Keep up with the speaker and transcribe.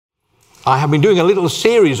I have been doing a little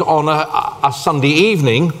series on a Sunday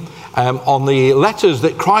evening on the letters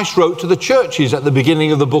that Christ wrote to the churches at the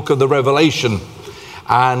beginning of the book of the Revelation.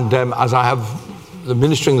 And as I have the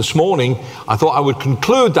ministering this morning, I thought I would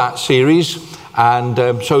conclude that series. And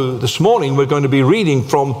so this morning we're going to be reading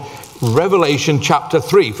from Revelation chapter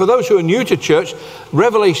 3. For those who are new to church,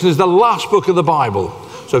 Revelation is the last book of the Bible.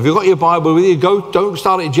 So if you've got your Bible with you, don't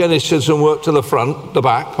start at Genesis and work to the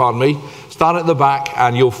back, Start at the back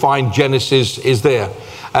and you'll find Genesis is there.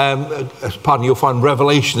 You'll find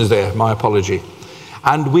Revelation is there, my apology.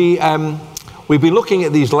 And we've been looking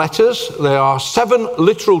at these letters. There are 7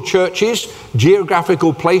 literal churches,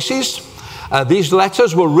 geographical places. These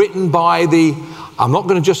letters were written by I'm not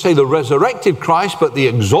going to just say the resurrected Christ, but the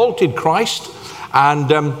exalted Christ.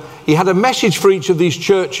 And he had a message for each of these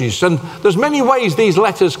churches. And there's many ways these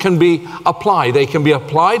letters can be applied. They can be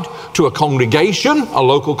applied to a congregation, a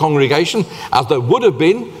local congregation, as there would have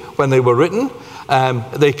been when they were written.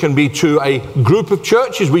 They can be to a group of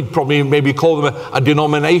churches. We'd probably maybe call them a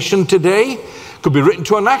denomination today. Could be written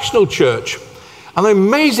to a national church. And the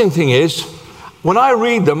amazing thing is, when I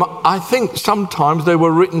read them, I think sometimes they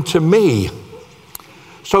were written to me.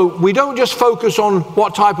 So we don't just focus on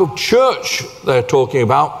what type of church they're talking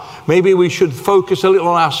about. Maybe we should focus a little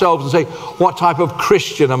on ourselves and say, what type of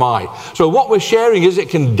Christian am I? So what we're sharing isn't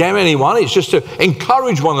condemn anyone. It's just to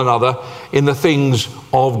encourage one another in the things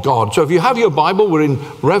of God. So if you have your Bible, we're in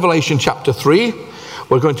Revelation chapter 3.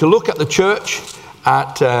 We're going to look at the church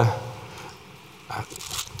at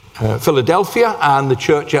Philadelphia and the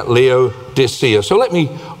church at Laodicea. So let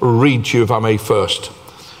me read to you, if I may, first.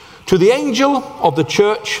 To the angel of the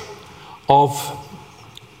church of,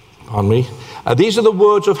 these are the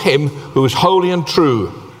words of him who is holy and true,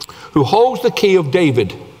 who holds the key of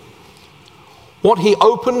David. What he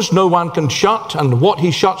opens, no one can shut, and what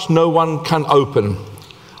he shuts, no one can open.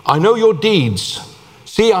 I know your deeds.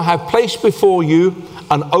 See, I have placed before you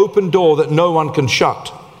an open door that no one can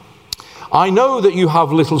shut. I know that you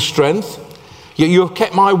have little strength, yet you have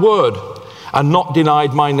kept my word and not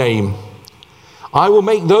denied my name. I will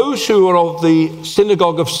make those who are of the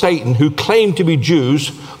synagogue of Satan, who claim to be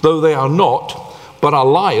Jews, though they are not, but are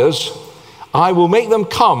liars, I will make them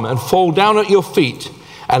come and fall down at your feet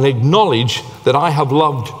and acknowledge that I have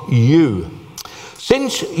loved you.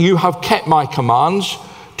 Since you have kept my commands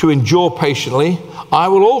to endure patiently, I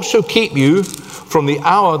will also keep you from the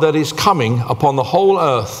hour that is coming upon the whole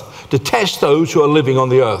earth to test those who are living on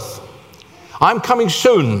the earth. I'm coming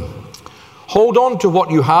soon. Hold on to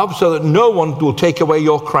what you have so that no one will take away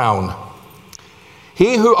your crown.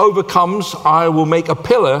 He who overcomes, I will make a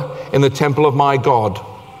pillar in the temple of my God.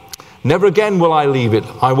 Never again will I leave it.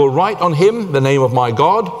 I will write on him the name of my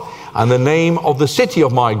God and the name of the city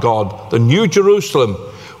of my God, the new Jerusalem,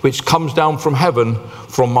 which comes down from heaven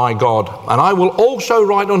from my God. And I will also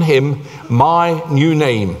write on him my new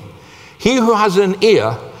name. He who has an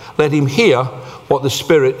ear, let him hear what the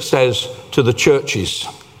Spirit says to the churches.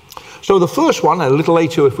 So the first one, a little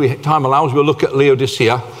later, if time allows, we'll look at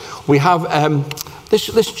Laodicea. We have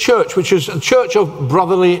this church, which is a church of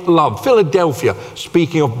brotherly love. Philadelphia,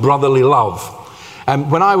 speaking of brotherly love.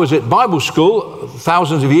 When I was at Bible school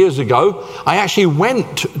thousands of years ago, I actually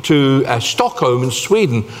went to Stockholm in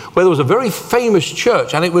Sweden, where there was a very famous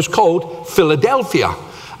church, and it was called Philadelphia.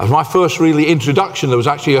 As my first really introduction, there was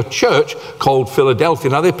actually a church called Philadelphia.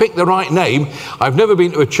 Now, they picked the right name. I've never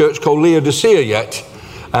been to a church called Laodicea yet.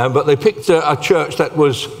 But they picked a church that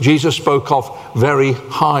Jesus spoke of very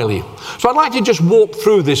highly. So I'd like to just walk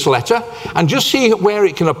through this letter and just see where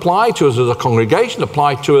it can apply to us as a congregation,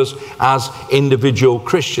 apply to us as individual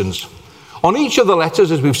Christians. On each of the letters,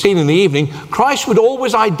 as we've seen in the evening, Christ would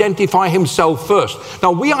always identify himself first.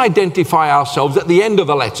 Now, we identify ourselves at the end of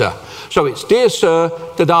the letter. So it's, dear sir,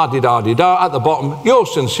 da-da-di-da-di-da, at the bottom,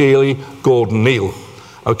 yours sincerely, Gordon Neal.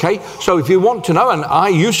 Okay, so if you want to know, and I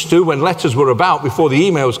used to when letters were about, before the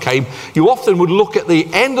emails came, you often would look at the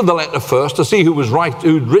end of the letter first to see who'd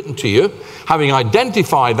written to you. Having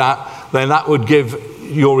identified that, then that would give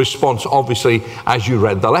your response, obviously, as you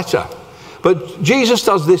read the letter. But Jesus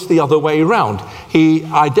does this the other way around. He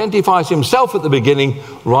identifies himself at the beginning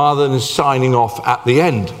rather than signing off at the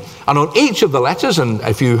end. And on each of the letters, and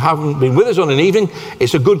if you haven't been with us on an evening,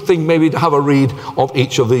 it's a good thing maybe to have a read of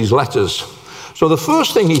each of these letters. So the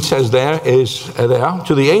first thing he says there is,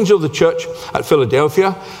 to the angel of the church at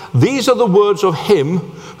Philadelphia, these are the words of him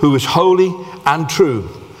who is holy and true.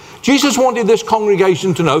 Jesus wanted this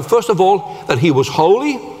congregation to know, first of all, that he was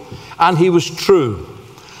holy and he was true.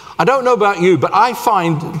 I don't know about you, but I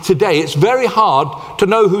find today it's very hard to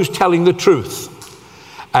know who's telling the truth.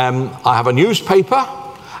 I have a newspaper.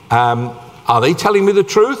 Are they telling me the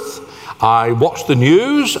truth? I watch the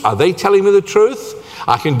news. Are they telling me the truth?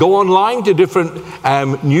 I can go online to different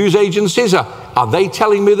news agencies. Are they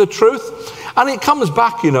telling me the truth? And it comes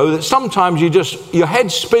back, that sometimes your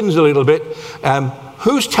head spins a little bit.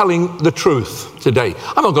 Who's telling the truth today?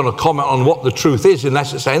 I'm not going to comment on what the truth is in that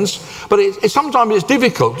sense, but sometimes it's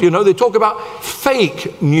difficult. They talk about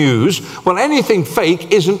fake news. Well, anything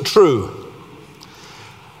fake isn't true.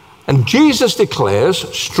 And Jesus declares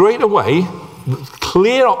straight away,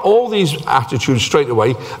 clear all these attitudes straight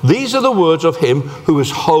away, these are the words of him who is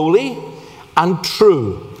holy and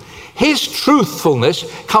true. His truthfulness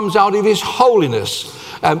comes out of his holiness.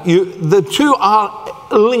 The two are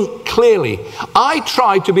linked clearly. I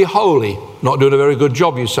try to be holy. Not doing a very good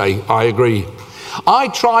job, you say. I agree. I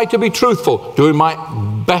try to be truthful, doing my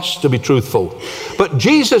best to be truthful. But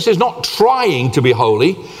Jesus is not trying to be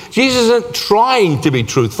holy. Jesus isn't trying to be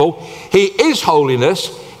truthful. He is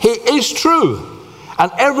holiness. He is true.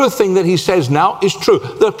 And everything that he says now is true.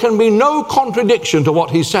 There can be no contradiction to what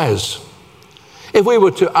he says. If we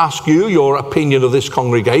were to ask you your opinion of this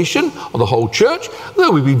congregation or the whole church,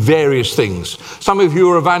 there would be various things. Some of you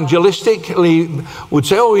are evangelistically would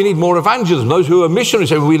say, we need more evangelism. Those who are missionaries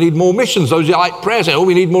say, we need more missions. Those who like prayer say,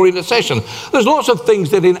 we need more intercession. There's lots of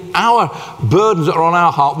things that in our burdens that are on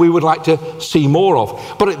our heart we would like to see more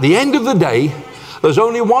of. But at the end of the day, there's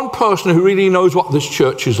only one person who really knows what this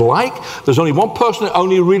church is like. There's only one person that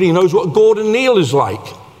only really knows what Gordon Neal is like.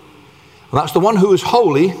 And that's the one who is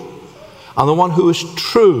holy and the one who is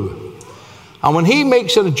true. And when he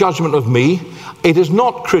makes a judgment of me, it is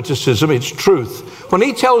not criticism, it's truth. When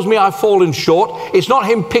he tells me I've fallen short, it's not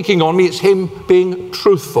him picking on me, it's him being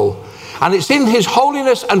truthful. And it's in his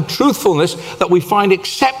holiness and truthfulness that we find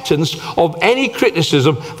acceptance of any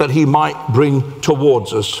criticism that he might bring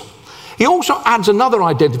towards us. He also adds another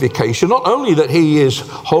identification, not only that he is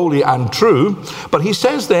holy and true, but he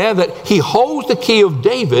says there that he holds the key of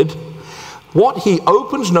David. What he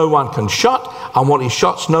opens, no one can shut, and what he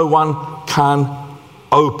shuts, no one can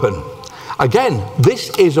open. Again, this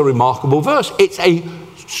is a remarkable verse. It's a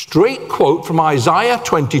straight quote from Isaiah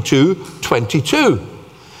 22:22.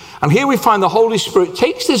 And here we find the Holy Spirit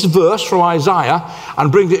takes this verse from Isaiah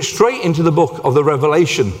and brings it straight into the book of the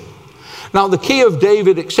Revelation. Now, the key of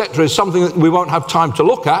David, etc., is something that we won't have time to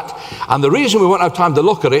look at. And the reason we won't have time to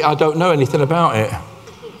look at it, I don't know anything about it.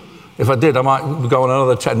 If I did, I might go on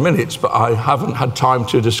another 10 minutes, but I haven't had time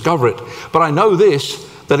to discover it. But I know this,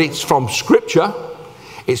 that it's from Scripture.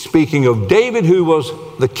 It's speaking of David, who was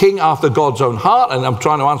the king after God's own heart. And I'm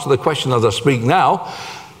trying to answer the question as I speak now.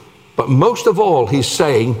 But most of all, he's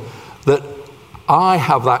saying that I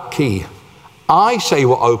have that key. I say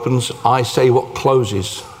what opens, I say what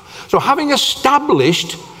closes. So having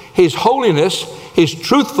established his holiness, his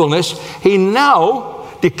truthfulness, he now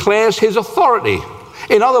declares his authority.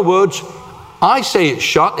 In other words, I say it's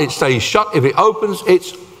shut, it stays shut. If it opens,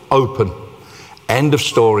 it's open. End of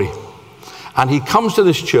story. And he comes to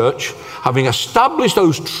this church, having established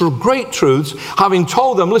those great truths, having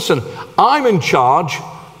told them, listen, I'm in charge,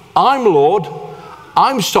 I'm Lord,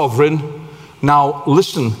 I'm sovereign, now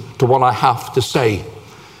listen to what I have to say.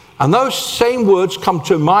 And those same words come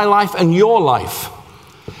to my life and your life.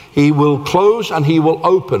 He will close and he will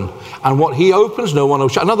open. And what he opens, no one will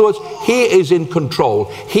shut. In other words, he is in control.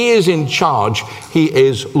 He is in charge. He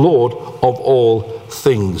is Lord of all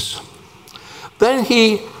things. Then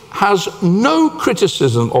he has no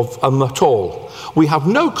criticism of them at all. We have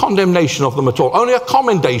no condemnation of them at all, only a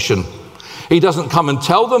commendation. He doesn't come and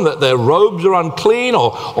tell them that their robes are unclean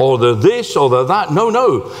or they're this or they're that.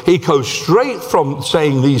 No. He goes straight from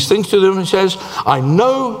saying these things to them and says, I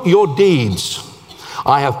know your deeds.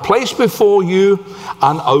 I have placed before you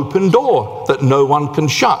an open door that no one can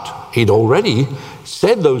shut. He'd already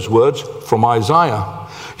said those words from Isaiah.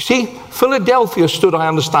 See, Philadelphia stood, I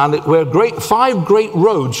understand it, where 5 great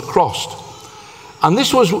roads crossed. And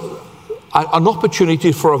this was an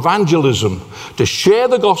opportunity for evangelism, to share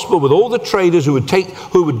the gospel with all the traders who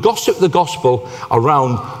would gossip the gospel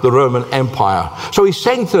around the Roman Empire. So he's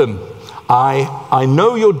saying to them, I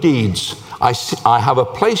know your deeds. I have a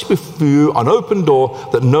place before you, an open door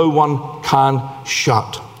that no one can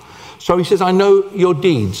shut. So he says, I know your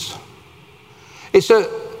deeds. It's a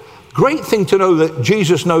great thing to know that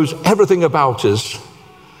Jesus knows everything about us.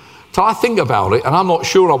 So I think about it, and I'm not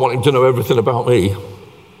sure I want him to know everything about me.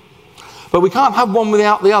 But we can't have one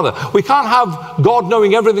without the other. We can't have God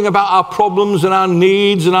knowing everything about our problems and our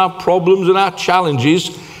needs and our problems and our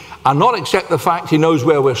challenges and not accept the fact he knows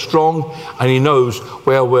where we're strong and he knows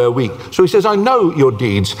where we're weak. So he says, I know your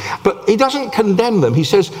deeds. But he doesn't condemn them. He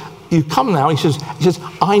says, you come now. He says,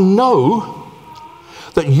 I know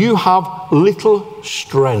that you have little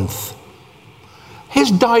strength. His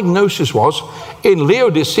diagnosis was, in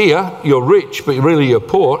Laodicea, you're rich, but really you're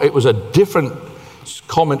poor. It was a different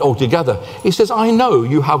comment altogether. He says, I know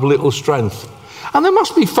you have little strength. And there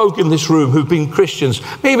must be folk in this room who've been Christians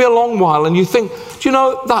maybe a long while, and you think, do you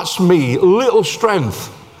know, that's me, little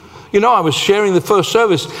strength. You know, I was sharing the first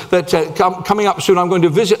service that coming up soon, I'm going to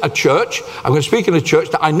visit a church. I'm going to speak in a church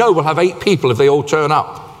that I know will have 8 people if they all turn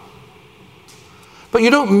up. But you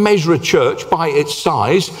don't measure a church by its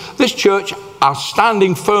size. This church are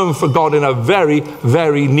standing firm for God in a very,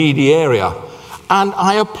 very needy area. And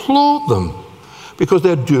I applaud them because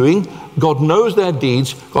they're doing, God knows their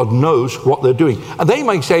deeds, God knows what they're doing. And they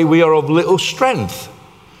may say we are of little strength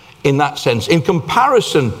in that sense, in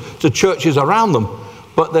comparison to churches around them,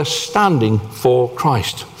 but they're standing for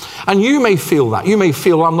Christ. And you may feel that. You may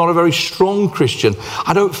feel I'm not a very strong Christian.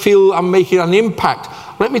 I don't feel I'm making an impact.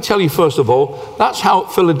 Let me tell you, first of all, that's how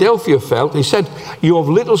Philadelphia felt. He said, you have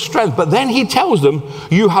little strength. But then he tells them,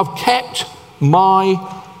 you have kept my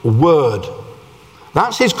word.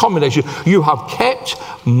 That's his commendation. You have kept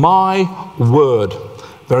my word.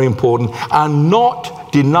 Very important. And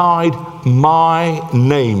not denied my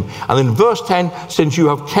name. And then verse 10, since you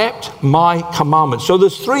have kept my commandments. So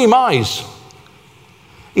there's 3 my's.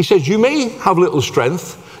 He says, you may have little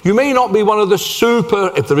strength. You may not be one of the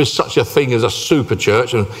super, if there is such a thing as a super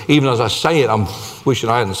church, and even as I say it, I'm wishing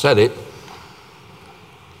I hadn't said it.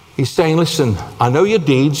 He's saying, listen, I know your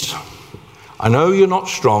deeds. I know you're not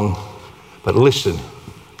strong, but listen,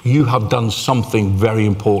 you have done something very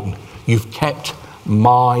important. You've kept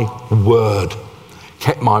my word.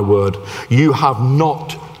 Kept my word. You have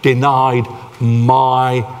not denied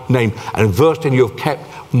my name. And in verse 10, you have kept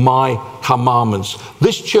my commandments.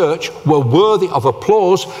 This church were worthy of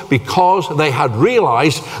applause because they had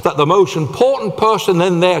realized that the most important person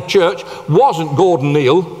in their church wasn't Gordon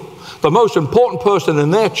Neal. The most important person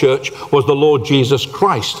in their church was the Lord Jesus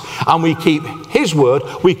Christ. And we keep his word,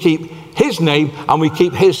 we keep his name, and we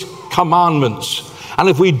keep his commandments. And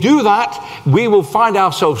if we do that, we will find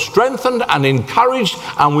ourselves strengthened and encouraged,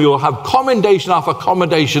 and we will have commendation after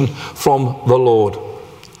commendation from the Lord.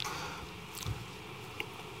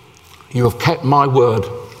 You have kept my word.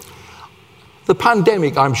 The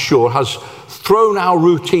pandemic, I'm sure, has thrown our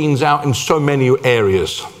routines out in so many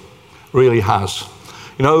areas. Really has.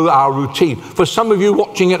 You know, our routine. For some of you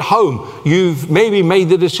watching at home, you've maybe made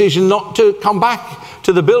the decision not to come back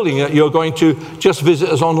to the building, that you're going to just visit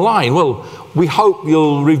us online. Well, we hope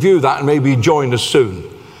you'll review that and maybe join us soon.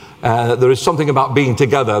 There is something about being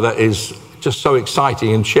together that is just so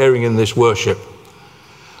exciting and sharing in this worship.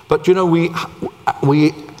 But you know,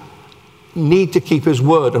 we need to keep his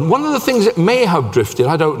word. And one of the things that may have drifted,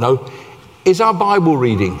 I don't know, is our Bible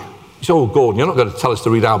reading. You say, oh, Gordon, you're not going to tell us to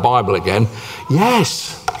read our Bible again.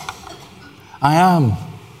 Yes, I am.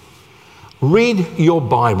 Read your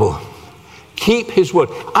Bible. Keep his word.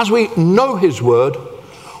 As we know his word,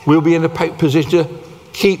 we'll be in a position to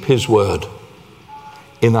keep his word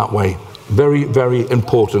in that way. Very, very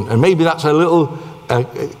important. And maybe that's a little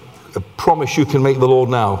a promise you can make the Lord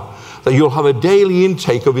now, that you'll have a daily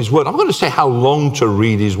intake of his word. I'm not going to say how long to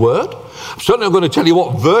read his word. I'm certainly not going to tell you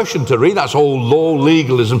what version to read. That's all law,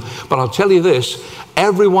 legalism. But I'll tell you this,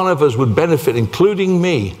 every one of us would benefit, including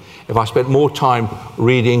me, if I spent more time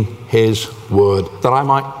reading his word, that I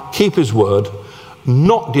might keep his word,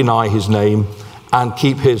 not deny his name, and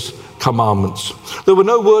keep his commandments. There were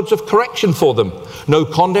no words of correction for them, no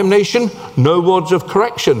condemnation, no words of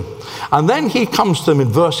correction. And then he comes to them in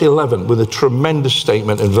verse 11 with a tremendous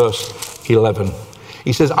statement in verse 11.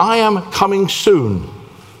 He says, I am coming soon.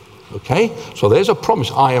 Okay, so there's a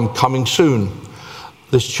promise. I am coming soon.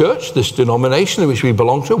 This church, this denomination in which we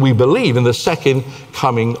belong to, we believe in the second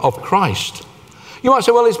coming of Christ. You might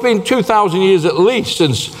say, well, it's been 2,000 years at least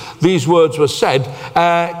since these words were said.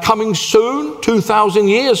 Coming soon, 2,000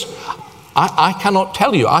 years? I cannot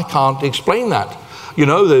tell you. I can't explain that. You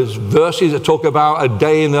know, there's verses that talk about a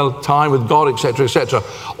day in the time with God, etc., etc.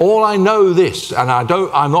 All I know this, and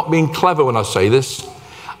I'm not being clever when I say this,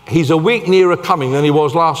 he's a week nearer coming than he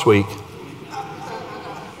was last week.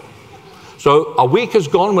 So a week has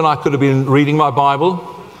gone when I could have been reading my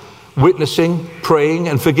Bible, witnessing, praying,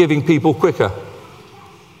 and forgiving people quicker.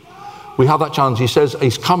 We have that chance. He says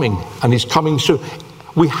he's coming, and he's coming soon.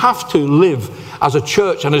 We have to live as a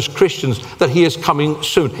church and as Christians that he is coming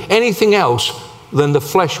soon. Anything else, then the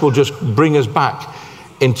flesh will just bring us back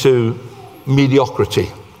into mediocrity.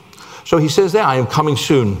 So he says there, I am coming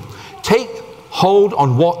soon. Take hold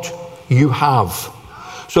on what you have,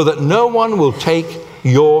 so that no one will take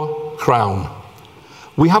your crown.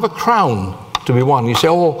 We have a crown to be won. You say,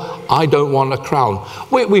 oh, I don't want a crown.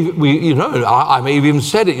 I may have even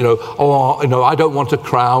said it, I don't want a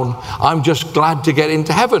crown. I'm just glad to get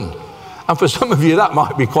into heaven. And for some of you, that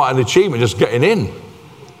might be quite an achievement, just getting in.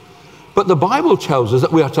 But the Bible tells us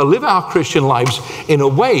that we are to live our Christian lives in a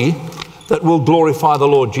way that will glorify the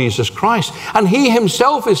Lord Jesus Christ. And he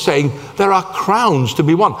himself is saying there are crowns to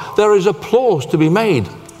be won. There is applause to be made.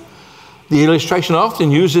 The illustration I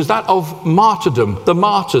often use is that of martyrdom, the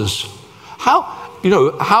martyrs. How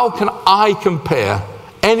can I compare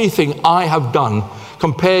anything I have done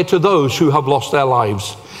compared to those who have lost their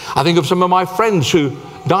lives? I think of some of my friends who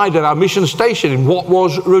died at our mission station in what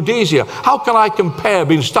was Rhodesia. How can I compare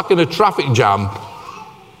being stuck in a traffic jam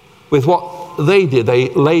with what they did? They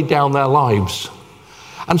laid down their lives.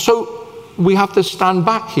 And so we have to stand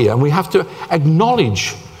back here and we have to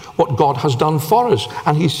acknowledge what God has done for us.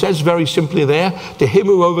 And he says very simply there, to him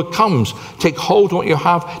who overcomes, take hold of what you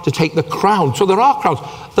have to take the crown. So there are crowns.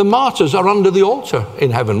 The martyrs are under the altar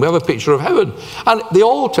in heaven. We have a picture of heaven. And the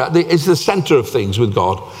altar is the center of things with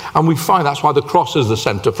God. And we find that's why the cross is the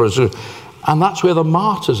center for us. And that's where the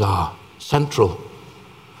martyrs are, central.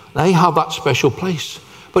 They have that special place.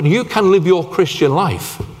 But you can live your Christian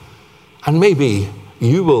life and maybe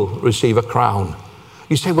you will receive a crown.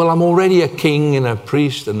 You say, well, I'm already a king and a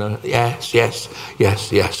priest and yes.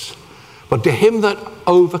 But to him that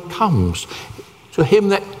overcomes, to him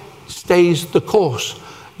that stays the course.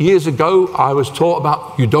 Years ago, I was taught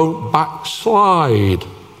about you don't backslide.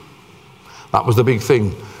 That was the big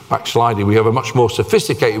thing, backsliding. We have a much more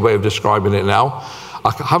sophisticated way of describing it now.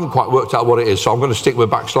 I haven't quite worked out what it is, so I'm going to stick with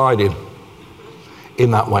backsliding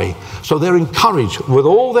in that way. So they're encouraged with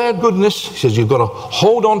all their goodness. He says, you've got to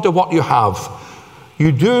hold on to what you have.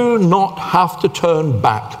 You do not have to turn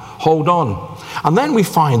back. Hold on. And then we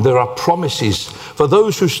find there are promises for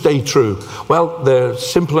those who stay true. Well, they're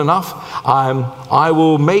simple enough. I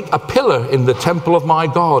will make a pillar in the temple of my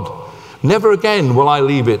God. Never again will I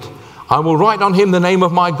leave it. I will write on him the name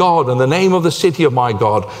of my God and the name of the city of my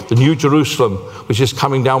God, the New Jerusalem, which is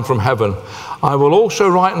coming down from heaven. I will also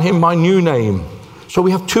write on him my new name. So we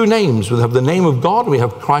have two names. We have the name of God, and we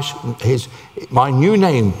have Christ, my new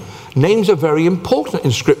name. Names are very important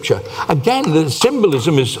in Scripture. Again, the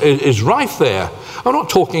symbolism is rife there. I'm not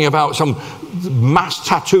talking about some mass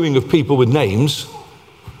tattooing of people with names.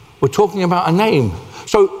 We're talking about a name.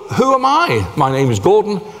 So who am I? My name is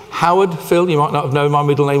Gordon Howard Phil. You might not have known my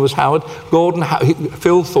middle name was Howard.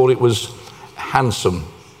 Phil thought it was handsome,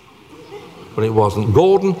 but it wasn't.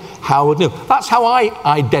 Gordon Howard Neil. That's how I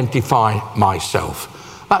identify myself.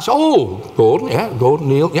 That's all. Gordon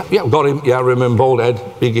Neil. Yeah, got him. Yeah, I remember, bald head,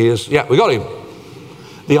 big ears. Yeah, we got him.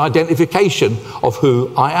 The identification of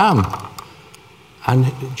who I am. And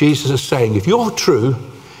Jesus is saying, if you're true,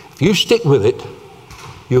 if you stick with it,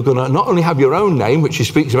 you're going to not only have your own name, which he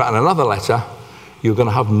speaks about in another letter, you're going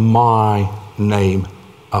to have my name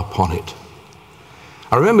upon it.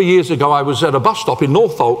 I remember years ago, I was at a bus stop in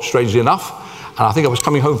Norfolk, strangely enough, and I think I was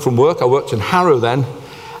coming home from work. I worked in Harrow then.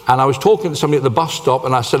 And I was talking to somebody at the bus stop,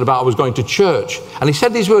 and I said about I was going to church. And he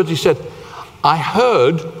said these words. He said, I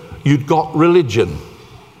heard you'd got religion.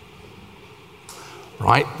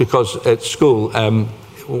 Right? Because at school,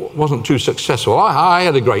 it wasn't too successful. I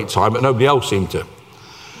had a great time, but nobody else seemed to.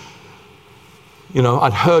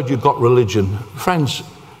 I'd heard you'd got religion. Friends,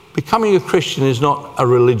 becoming a Christian is not a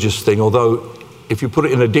religious thing, although if you put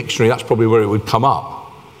it in a dictionary, that's probably where it would come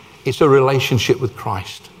up. It's a relationship with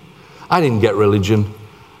Christ. I didn't get religion.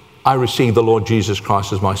 I received the Lord Jesus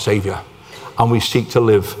Christ as my Savior, and we seek to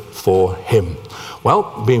live for him.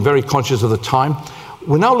 Well, being very conscious of the time,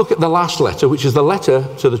 we now look at the last letter, which is the letter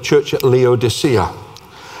to the church at Laodicea.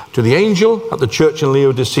 To the angel at the church in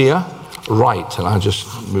Laodicea, write, and I'll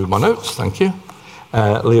just move my notes, thank you.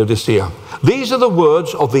 Laodicea. These are the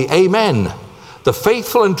words of the Amen, the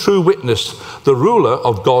faithful and true witness, the ruler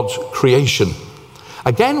of God's creation.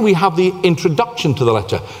 Again, we have the introduction to the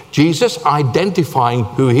letter. Jesus identifying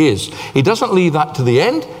who he is. He doesn't leave that to the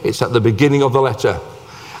end. It's at the beginning of the letter.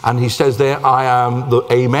 And he says there, I am the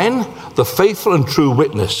Amen, the faithful and true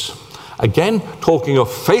witness. Again, talking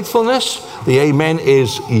of faithfulness, the Amen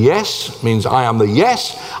is yes, means I am the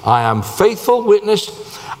yes. I am faithful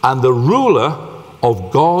witness and the ruler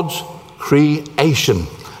of God's creation.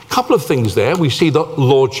 A couple of things there. We see the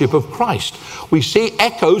lordship of Christ. We see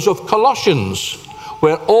echoes of Colossians,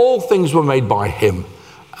 where all things were made by him,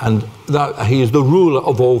 and that he is the ruler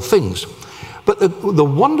of all things. But the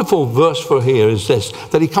wonderful verse for here is this,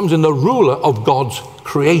 that he comes in the ruler of God's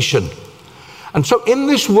creation. And so in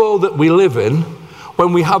this world that we live in,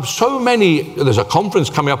 when we have so many, there's a conference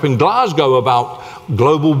coming up in Glasgow about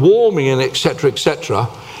global warming and etc.,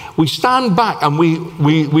 We stand back and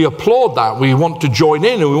we applaud that. We want to join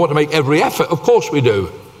in and we want to make every effort. Of course we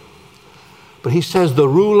do. But he says the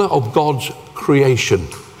ruler of God's creation.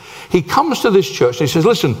 He comes to this church and he says,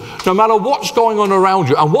 listen, no matter what's going on around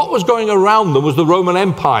you, and what was going around them was the Roman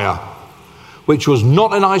Empire, which was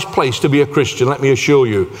not a nice place to be a Christian, let me assure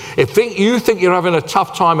you. If you think you're having a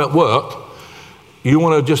tough time at work, you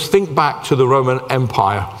want to just think back to the Roman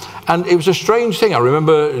Empire. And it was a strange thing. I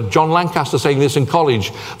remember John Lancaster saying this in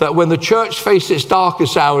college, that when the church faced its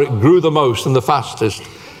darkest hour, it grew the most and the fastest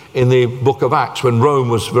in the book of Acts, when Rome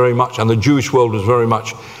was very much, and the Jewish world was very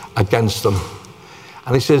much against them.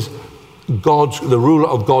 And he says, the ruler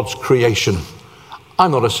of God's creation.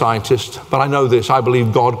 I'm not a scientist, but I know this. I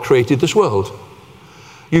believe God created this world.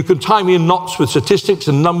 You can tie me in knots with statistics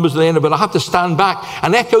and numbers at the end, but I have to stand back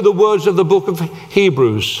and echo the words of the book of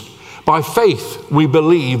Hebrews. By faith, we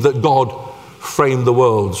believe that God framed the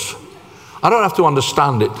worlds. I don't have to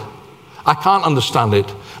understand it. I can't understand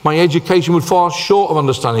it. My education would fall short of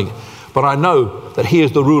understanding it. But I know that he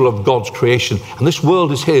is the ruler of God's creation, and this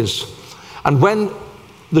world is his. And when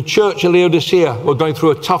the church at Laodicea were going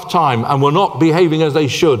through a tough time and were not behaving as they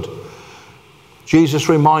should, Jesus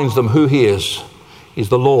reminds them who he is. He's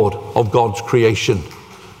the Lord of God's creation.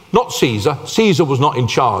 Not Caesar. Caesar was not in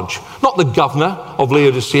charge. Not the governor of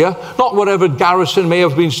Laodicea. Not whatever garrison may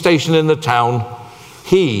have been stationed in the town.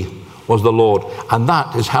 He was the Lord. And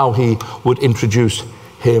that is how he would introduce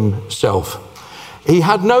himself. He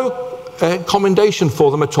had no commendation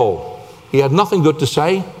for them at all. He had nothing good to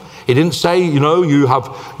say. He didn't say,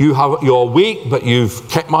 you're weak, but you've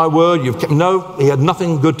kept my word. No, he had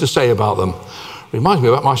nothing good to say about them. Reminds me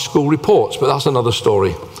about my school reports, but that's another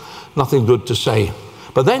story. Nothing good to say.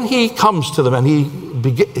 But then he comes to them and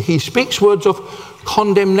he speaks words of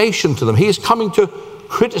condemnation to them. He is coming to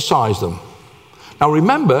criticize them. Now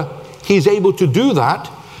remember, he's able to do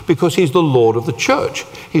that because he's the Lord of the church.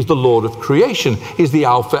 He's the Lord of creation. He's the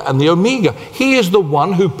Alpha and the Omega. He is the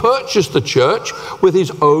one who purchased the church with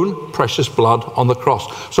his own precious blood on the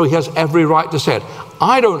cross. So he has every right to say it.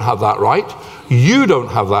 I don't have that right. You don't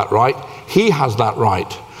have that right. He has that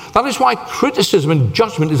right. That is why criticism and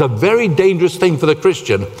judgment is a very dangerous thing for the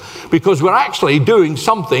Christian, because we're actually doing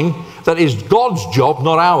something that is God's job,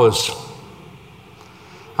 not ours.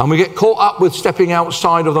 And we get caught up with stepping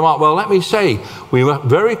outside of the mark. Well, let me say, we were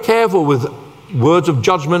very careful with words of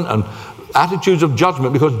judgment and attitudes of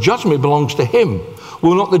judgment, because judgment belongs to him.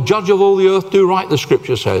 Will not the judge of all the earth do right, the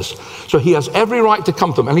scripture says. So he has every right to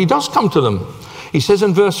come to them, and he does come to them. He says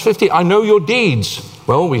in verse 50, I know your deeds.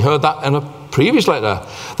 Well, we heard that in a previous letter,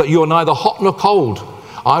 that you are neither hot nor cold.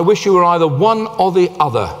 I wish you were either one or the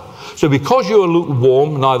other. So because you are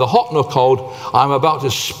lukewarm, neither hot nor cold, I'm about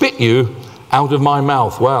to spit you out of my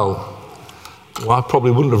mouth. Well, I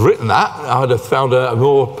probably wouldn't have written that. I would have found a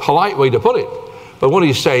more polite way to put it. But what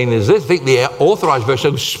he's saying is this. I think the authorized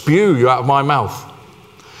version says, spew you out of my mouth.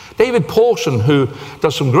 David Pawson, who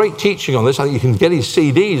does some great teaching on this, I think you can get his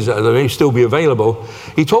CDs, they may still be available.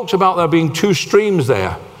 He talks about there being two streams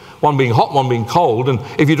there. One being hot, one being cold. And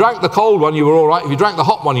if you drank the cold one, you were all right. If you drank the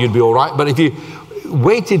hot one, you'd be all right. But if you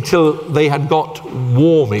waited till they had got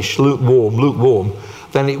warmish, lukewarm,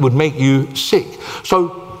 then it would make you sick.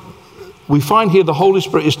 So we find here the Holy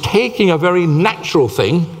Spirit is taking a very natural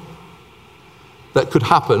thing that could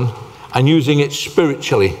happen and using it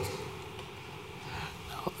spiritually.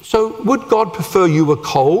 So would God prefer you were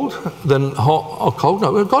cold than hot or cold?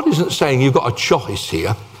 No, God isn't saying you've got a choice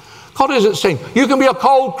here. God isn't saying you can be a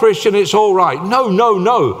cold Christian, it's all right.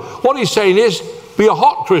 No. What he's saying is be a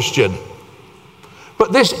hot Christian.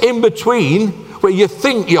 But this in between, where you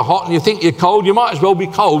think you're hot and you think you're cold, you might as well be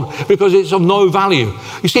cold because it's of no value.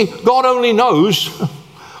 You see, God only knows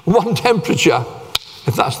one temperature,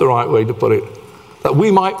 if that's the right way to put it, that we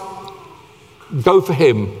might go for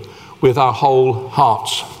him with our whole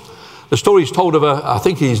hearts. The story is told of I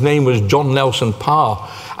think his name was John Nelson Parr,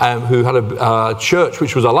 who had a church,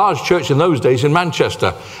 which was a large church in those days in Manchester.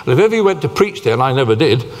 And if ever he went to preach there, and I never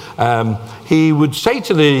did, he would say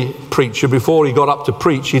to the preacher before he got up to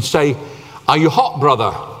preach, he'd say, are you hot,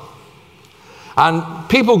 brother? And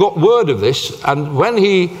people got word of this, and when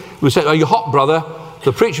he would say, are you hot, brother?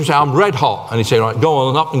 The preacher would say, I'm red hot. And he'd say, right, go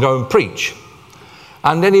on up and go and preach.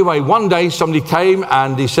 And anyway, one day somebody came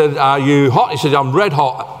and he said, are you hot? He said, I'm red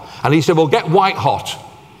hot. And he said, well, get white hot.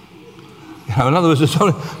 You know, in other words, there's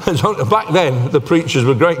only, back then, the preachers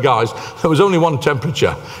were great guys. There was only one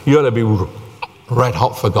temperature. You had to be red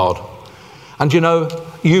hot for God. And you know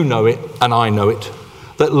it, and I know it,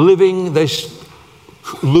 that living this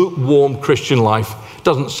lukewarm Christian life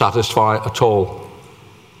doesn't satisfy at all.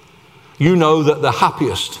 You know that the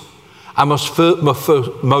happiest and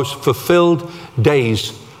most fulfilled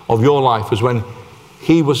days of your life was when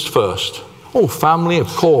he was first. Oh, family, of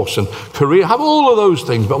course, and career, have all of those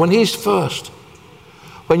things, but when he's first,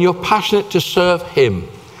 when you're passionate to serve him,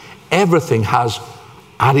 everything has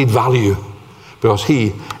added value because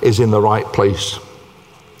he is in the right place.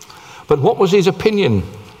 But what was his opinion?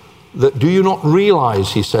 That do you not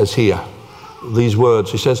realize, he says here, these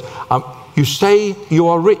words, he says, you say you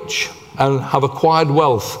are rich and have acquired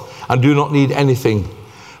wealth and do not need anything,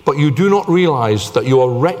 but you do not realize that you are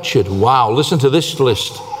wretched. Wow, listen to this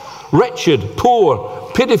list. Wretched, poor,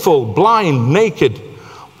 pitiful, blind, naked.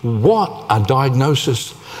 What a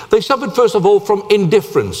diagnosis. They suffered first of all from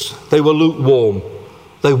indifference. They were lukewarm.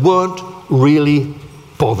 They weren't really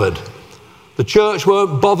bothered. The church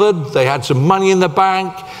weren't bothered. They had some money in the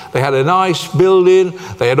bank. They had a nice building.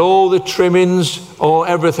 They had all the trimmings, or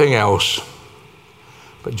everything else.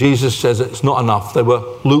 But Jesus says it's not enough. They were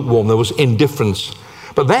lukewarm. There was indifference.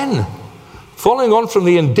 But then, following on from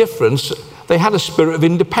the indifference, they had a spirit of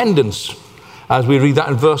independence. As we read that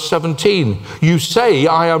in verse 17. You say,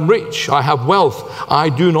 I am rich, I have wealth, I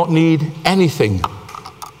do not need anything.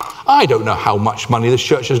 I don't know how much money this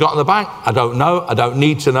church has got in the bank. I don't know. I don't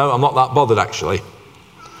need to know. I'm not that bothered, actually.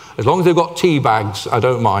 As long as they've got tea bags, I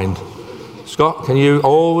don't mind. Scott, can you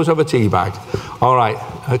always have a tea bag? All right,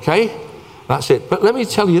 okay, that's it. But let me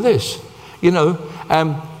tell you this. You know,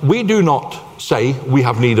 we do not say we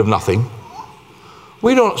have need of nothing.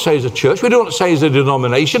 We don't say as a church, we don't say as a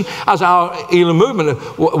denomination, as our Elim movement,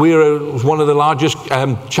 we're one of the largest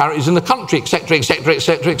charities in the country, etc., etc.,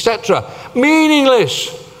 etc., etc. Meaningless,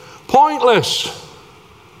 pointless.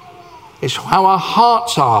 It's how our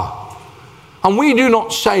hearts are. And we do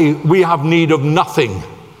not say we have need of nothing.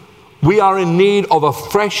 We are in need of a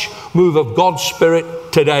fresh move of God's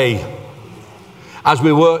Spirit today. As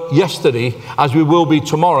we were yesterday, as we will be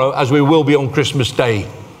tomorrow, as we will be on Christmas Day.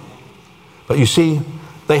 But you see,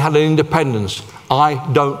 they had an independence.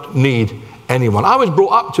 I don't need anyone. I was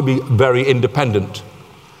brought up to be very independent.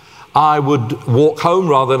 I would walk home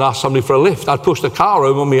rather than ask somebody for a lift. I'd push the car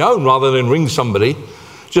home on my own rather than ring somebody.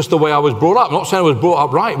 Just the way I was brought up. I'm not saying I was brought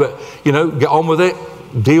up right, but, you know, get on with it,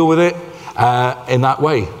 deal with it in that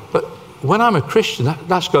way. But when I'm a Christian,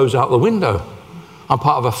 that goes out the window. I'm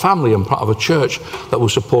part of a family, I'm part of a church that will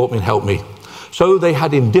support me and help me. So they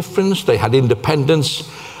had indifference, they had independence,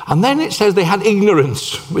 and then it says they had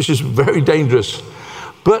ignorance, which is very dangerous.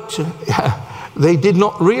 But they did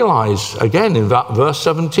not realize, again in that verse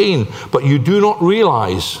 17, but you do not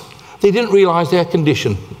realize. They didn't realize their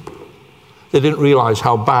condition. They didn't realize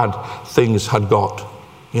how bad things had got.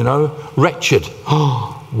 You know, wretched.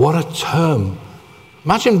 Oh, what a term.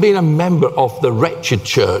 Imagine being a member of the wretched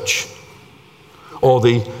church, or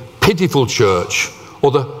the pitiful church,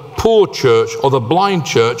 or the poor church, or the blind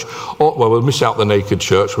church, or, well, we'll miss out the naked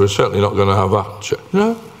church. We're certainly not going to have that church.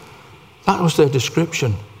 No, that was their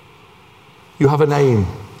description. You have a name,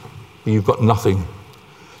 but you've got nothing.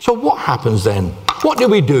 So what happens then? What do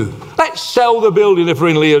we do? Let's sell the building if we're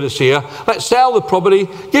in Laodicea. Let's sell the property,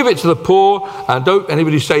 give it to the poor, and don't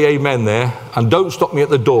anybody say amen there, and don't stop me at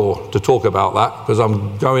the door to talk about that, because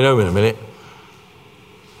I'm going home in a minute.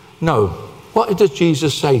 No. What does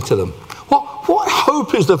Jesus say to them? What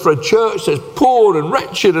hope is there for a church that's poor and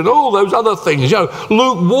wretched and all those other things? You know,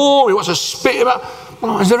 lukewarm, he wants to spit him out.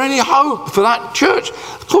 Well, is there any hope for that church?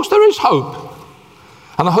 Of course there is hope.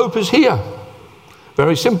 And the hope is here.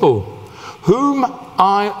 Very simple. Whom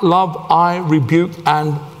I love, I rebuke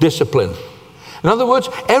and discipline. In other words,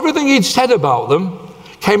 everything he'd said about them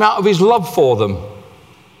came out of his love for them.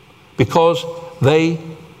 Because they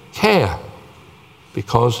care.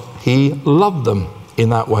 Because he loved them in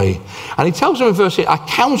that way. And he tells them in verse 8, I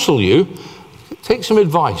counsel you, take some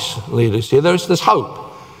advice, leaders here. There's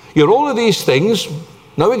hope. You're all of these things,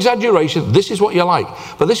 no exaggeration, this is what you're like.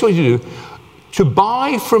 But this is what you do, to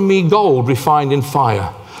buy from me gold refined in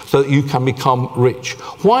fire, so that you can become rich.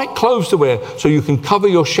 White clothes to wear, so you can cover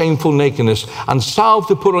your shameful nakedness, and salve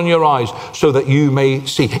to put on your eyes, so that you may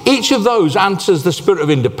see. Each of those answers the spirit of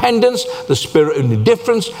independence, the spirit of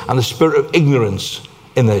indifference, and the spirit of ignorance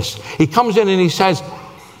in this. He comes in and he says,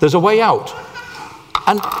 there's a way out.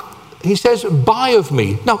 And he says, buy of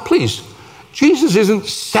me. Now, please, Jesus isn't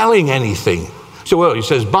selling anything. So, well, he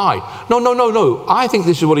says, buy. No. I think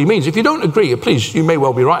this is what he means. If you don't agree, please, you may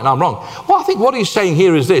well be right and I'm wrong. Well, I think what he's saying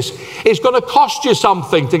here is this. It's going to cost you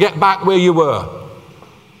something to get back where you were.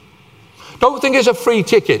 Don't think it's a free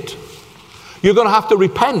ticket. You're going to have to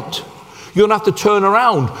repent. You're going to have to turn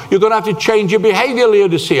around. You're going to have to change your behavior,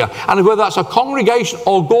 Laodicea. And whether that's a congregation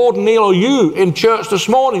or Gordon, Neil, or you in church this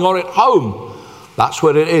morning or at home, That's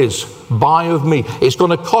what it is. Buy of me. It's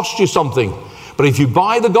going to cost you something. But if you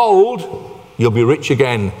buy the gold, you'll be rich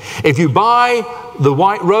again. If you buy the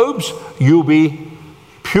white robes, you'll be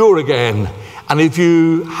pure again. And if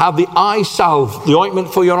you have the eye salve, the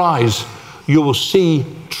ointment for your eyes, you will see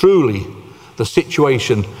truly the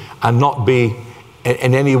situation and not be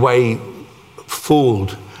in any way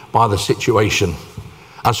fooled by the situation.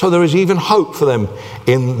 And so there is even hope for them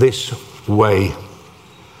in this way.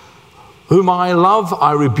 Whom I love,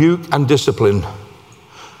 I rebuke and discipline.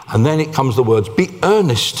 And then it comes the words, be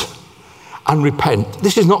earnest and repent.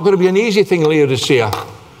 This is not going to be an easy thing, Laodicea.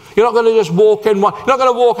 You're not going to just walk in, you're not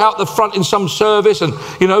going to walk out the front in some service and,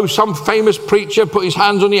 some famous preacher put his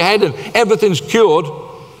hands on your head and everything's cured.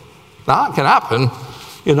 That can happen.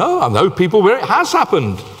 I know people where it has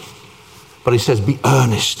happened. But he says, be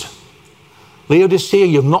earnest. Laodicea,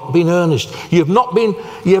 you've not been earnest. You have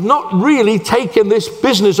not really taken this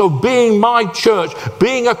business of being my church,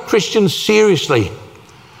 being a Christian seriously.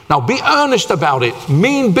 Now be earnest about it.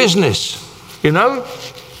 Mean business,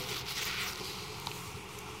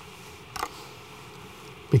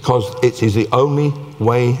 because it is the only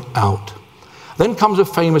way out. Then comes a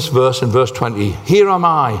famous verse in verse 20. Here am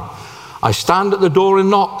I stand at the door and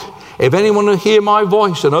knock. If anyone will hear my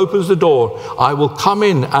voice and opens the door, I will come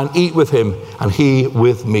in and eat with him and he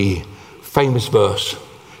with me. Famous verse.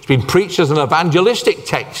 It's been preached as an evangelistic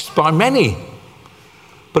text by many.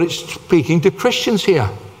 But it's speaking to Christians here.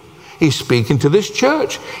 He's speaking to this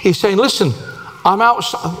church. He's saying, listen, I'm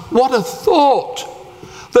outside. What a thought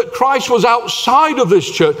that Christ was outside of this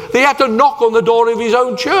church. They had to knock on the door of his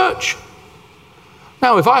own church.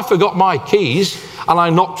 Now, if I forgot my keys and I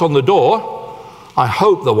knocked on the door, I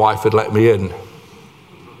hope the wife would let me in.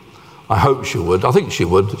 I hope she would. I think she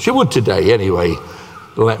would. She would today anyway,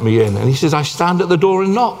 let me in. And he says, I stand at the door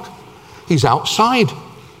and knock. He's outside.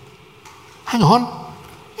 Hang on.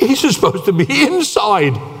 He's supposed to be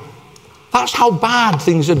inside. That's how bad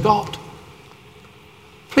things had got.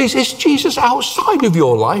 Please, is Jesus outside of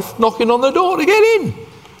your life, knocking on the door to get in?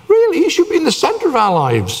 Really, he should be in the center of our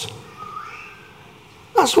lives.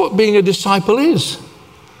 That's what being a disciple is.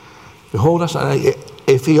 Behold us,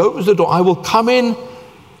 if he opens the door, I will come in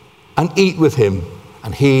and eat with him,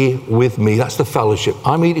 and he with me. That's the fellowship.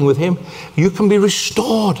 I'm eating with him. You can be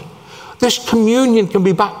restored. This communion can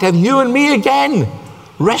be back together. You and me again.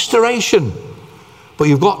 Restoration. But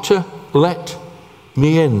you've got to let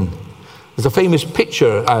me in. There's a famous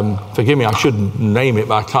picture, forgive me, I should name it,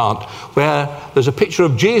 but I can't, where there's a picture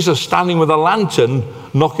of Jesus standing with a lantern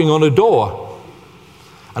knocking on a door.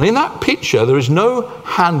 And in that picture, there is no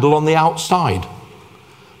handle on the outside.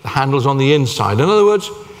 The handle's on the inside. In other words,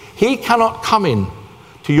 he cannot come in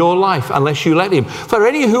to your life unless you let him. For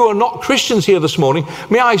any who are not Christians here this morning,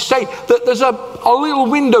 may I say that there's a little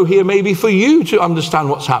window here maybe for you to understand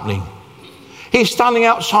what's happening. He's standing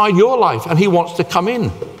outside your life and he wants to come in.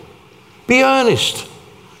 Be earnest.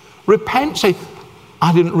 Repent. Say,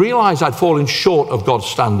 I didn't realize I'd fallen short of God's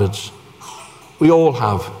standards. We all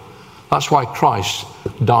have. That's why Christ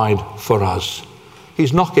died for us.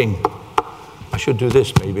 He's knocking. I should do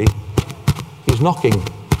this maybe. He's knocking.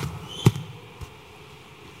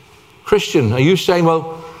 Christian, are you saying,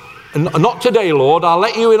 well, not today, Lord, I'll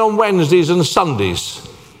let you in on Wednesdays and Sundays?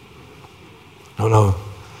 No.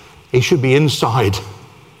 He should be inside,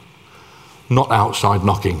 not outside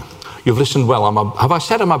knocking. You've listened well. Have I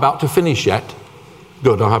said I'm about to finish yet?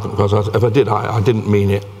 Good, I haven't, because if I did, I didn't mean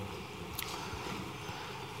it.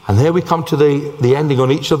 And there we come to the ending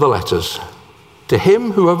on each of the letters. To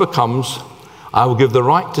him who overcomes, I will give the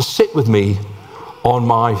right to sit with me on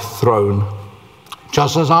my throne,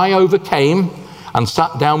 just as I overcame and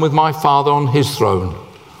sat down with my Father on his throne.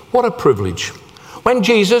 What a privilege. When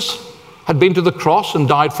Jesus had been to the cross and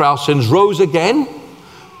died for our sins, rose again,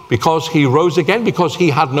 because he rose again, because he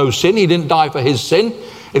had no sin. He didn't die for his sin.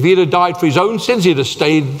 If he had died for his own sins, he'd have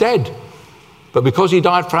stayed dead. But because he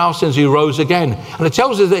died for our sins, he rose again. And it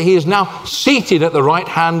tells us that he is now seated at the right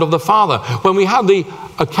hand of the Father. When we have the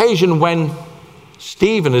occasion when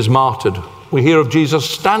Stephen is martyred, we hear of Jesus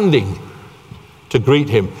standing to greet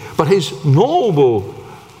him. But his normal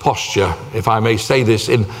posture, if I may say this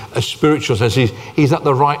in a spiritual sense, he's at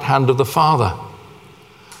the right hand of the Father.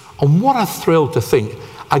 And what a thrill to think.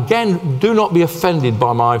 Again, do not be offended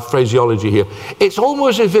by my phraseology here. It's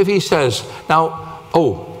almost as if he says, now,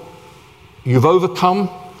 you've overcome,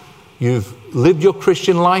 you've lived your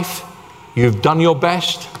Christian life, you've done your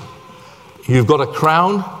best, you've got a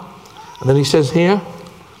crown. And then he says here,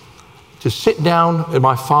 to sit down in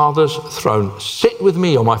my Father's throne. Sit with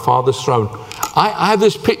me on my Father's throne. I have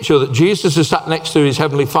this picture that Jesus is sat next to his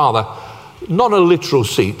Heavenly Father, not a literal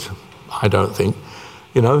seat. I don't think.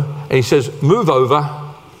 You know, and he says, move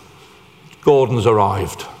over, Gordon's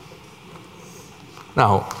arrived.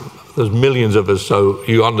 Now, there's millions of us, so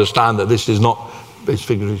you understand that this is not, it's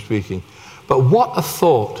figuratively speaking. But what a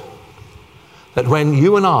thought that when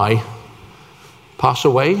you and I pass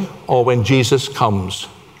away, or when Jesus comes,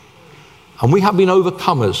 and we have been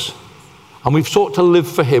overcomers, and we've sought to live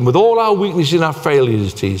for him with all our weaknesses and our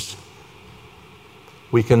failures,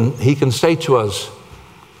 he can say to us,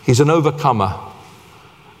 he's an overcomer.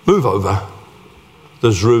 Move over.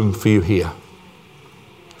 There's room for you here.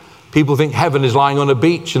 People think heaven is lying on a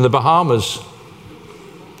beach in the Bahamas.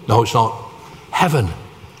 No, it's not. Heaven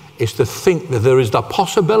is to think that there is the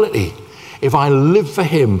possibility, if I live for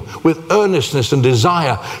him with earnestness and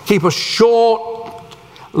desire, keep a short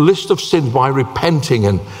list of sins by repenting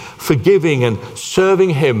and forgiving and serving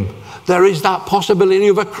him, there is that possibility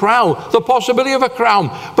of a crown, the possibility of a crown.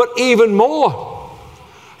 But even more,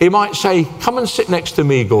 he might say, come and sit next to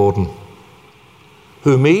me, Gordon.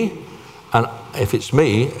 Who, me? And if it's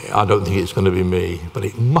me, I don't think it's going to be me, but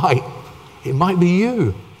it might be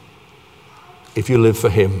you if you live for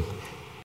him.